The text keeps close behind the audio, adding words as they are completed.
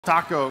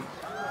Taco.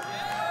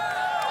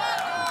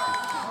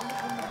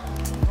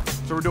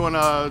 So we're doing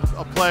a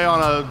play on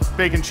a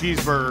bacon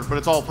cheeseburger, but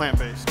it's all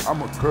plant-based. I'm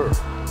a cook.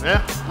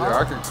 Yeah? Yeah,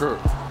 I can cook.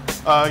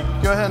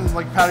 Go ahead and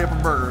patty up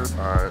a burger.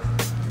 All right.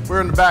 We're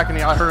in the back, and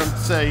I heard him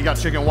say you got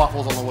chicken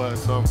waffles on the way,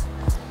 so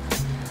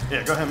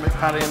yeah, go ahead and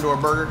patty into our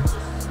burger.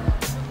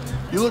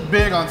 You look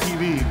big on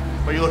TV,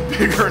 but you look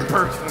bigger in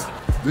person.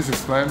 This is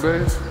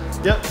plant-based?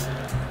 Yep.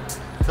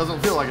 Doesn't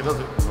feel like it,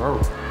 does it?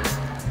 No.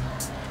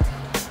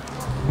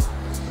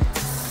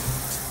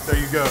 There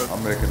you go.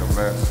 I'm making a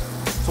mess.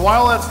 So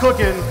while that's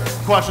cooking,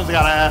 questions I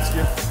gotta ask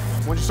you.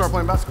 When did you start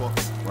playing basketball?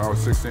 When I was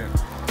 16.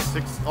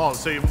 Oh,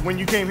 so when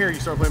you came here, you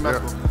started playing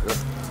basketball?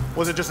 Yeah.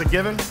 Was it just a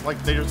given?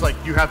 Like they just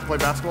you have to play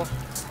basketball?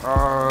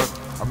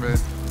 I mean,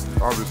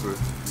 obviously.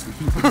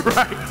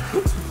 Right.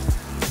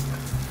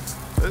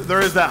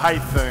 There is that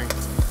height thing.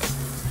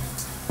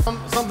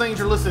 Some things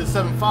you're listed at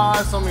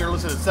 7'5", some you're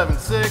listed at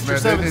 7'6", you're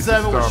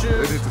 7'7" with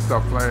shoes. They need to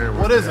stop playing with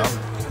What is it?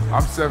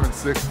 I'm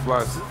 7'6",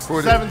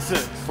 flat-footed. 7'6".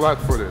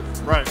 Flat-footed.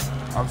 Right.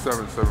 I'm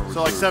 7'7" with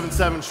So like shoes.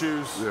 7'7"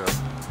 shoes.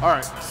 Yeah. All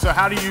right. So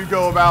how do you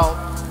go about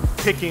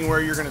picking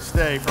where you're gonna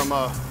stay from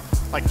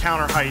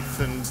counter height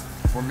and?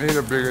 For me,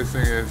 the biggest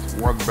thing is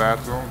one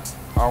bathroom.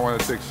 I don't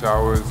want to take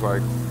showers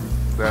like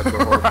that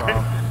the whole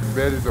time.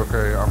 Bed is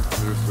okay. I'm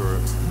used to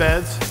it.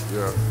 Beds?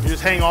 Yeah. You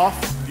just hang off?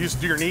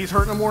 Do your knees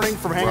hurt in the morning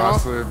from hanging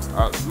off? I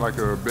sleep like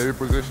a baby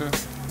position.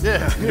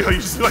 Yeah. You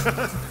just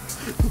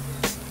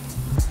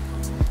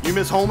You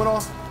miss home at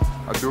all?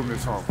 I do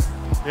miss home.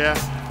 Yeah.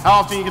 How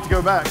often you get to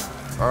go back?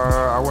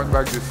 I went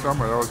back this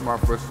summer. That was my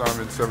first time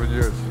in 7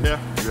 years. Yeah.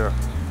 Yeah.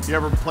 You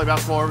ever play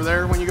basketball over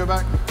there when you go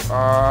back?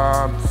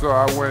 So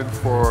I went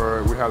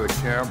we had a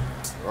camp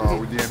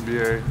with the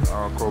NBA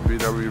called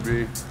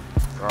BWB.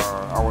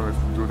 I want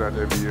to do that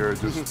every year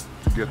just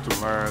to get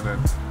to learn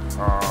and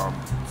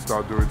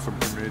start doing some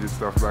community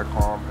stuff back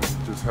home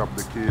and just help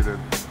the kid and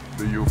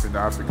the youth in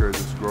Africa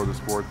just grow the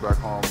sport back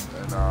home.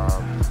 And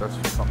that's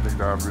something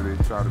that I'm really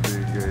trying to be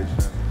engaged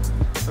in.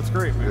 That's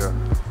great, man.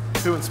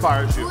 Yeah. Who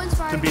inspires you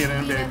to be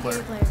an NBA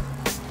player?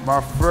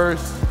 My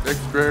first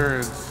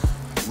experience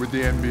with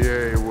the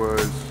NBA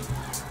was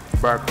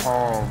back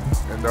home,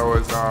 and that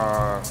was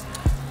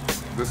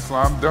the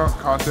slam dunk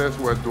contest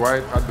where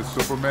Dwight had the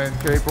Superman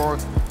cape on.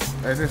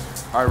 And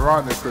it's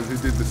ironic because he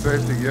did the same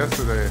thing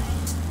yesterday.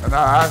 And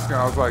I asked him,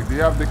 I was like, do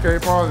you have the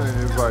cape on? And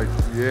he was like,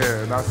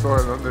 yeah. And I saw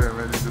it under him,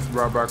 and it just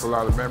brought back a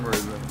lot of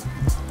memories. And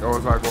it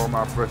was like one of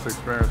my first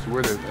experience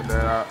with it. And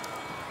then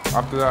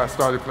after that, I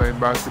started playing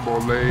basketball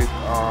late.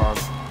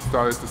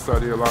 Started to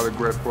study a lot of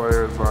great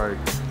players like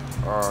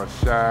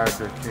Shaq,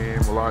 Hakeem,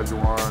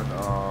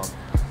 Olajuwon,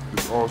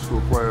 just old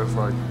school players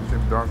like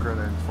Tim Duncan,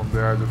 and from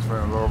there I just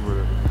fell in love with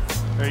it.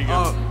 There you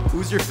go.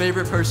 Who's your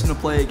favorite person to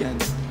play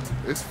against?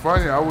 It's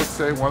funny, I would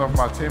say one of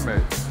my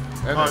teammates,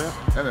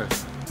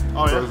 Ennis.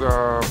 Oh, yeah?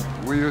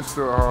 Because we used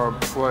to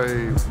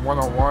play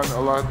one-on-one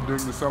a lot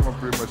during the summer,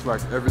 pretty much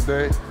like every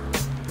day,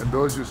 and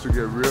those used to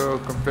get real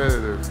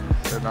competitive.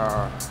 And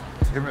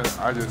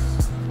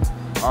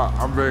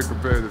I'm very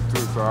competitive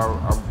too, so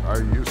I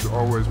used to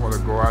always want to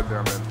go at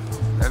them. And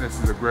Ennis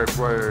is a great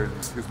player.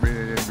 He's been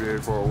in the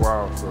NBA for a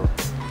while. So.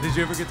 Did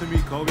you ever get to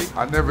meet Kobe?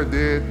 I never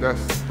did.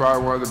 That's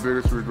probably one of the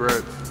biggest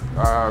regrets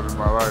I have in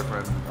my life.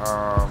 And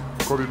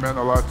Kobe meant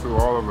a lot to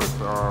all of us,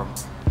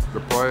 the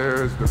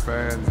players, the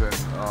fans, and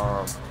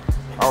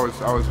I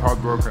was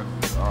heartbroken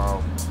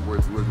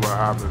with what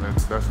happened. And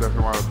that's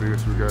definitely one of the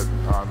biggest regrets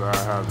that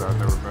I have that I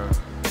never met.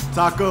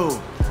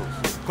 Taco,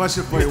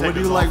 question for you. What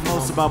do you like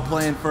most about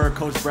playing for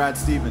Coach Brad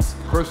Stevens?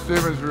 Coach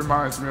Stevens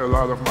reminds me a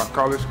lot of my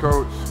college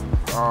coach.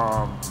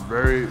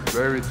 Very,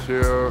 very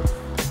chill.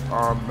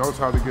 Knows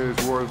how to get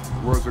his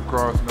words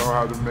across. Know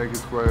how to make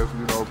his players,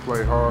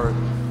 play hard.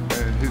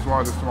 And he's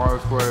one of the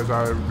smartest players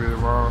I've ever been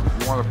around.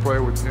 You want to play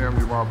with him.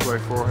 You want to play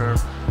for him.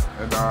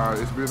 And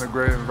it's been a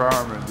great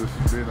environment. Just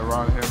being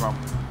around him, I'm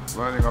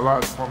learning a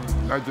lot from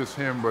not just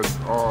him, but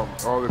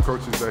all the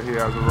coaches that he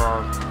has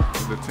around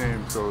in the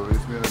team. So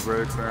it's been a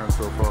great experience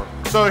so far.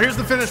 So here's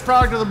the finished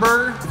product of the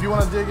burger. If you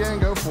want to dig in,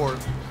 go for it.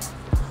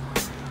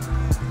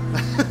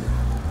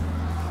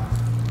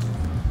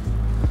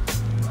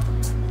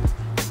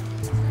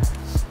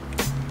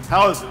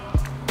 How is it?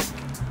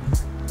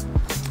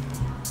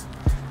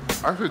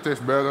 Actually, it tastes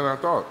better than I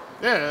thought.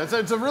 Yeah,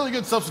 it's a really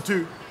good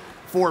substitute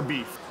for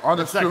beef.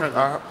 Honest truth,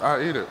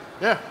 I eat it.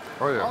 Yeah.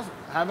 Oh, yeah. Awesome.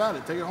 How about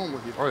it? Take it home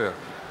with you. Oh, yeah.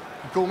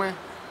 You cool, man?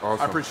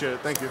 Awesome. I appreciate it.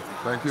 Thank you.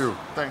 Thank you.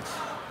 Thanks.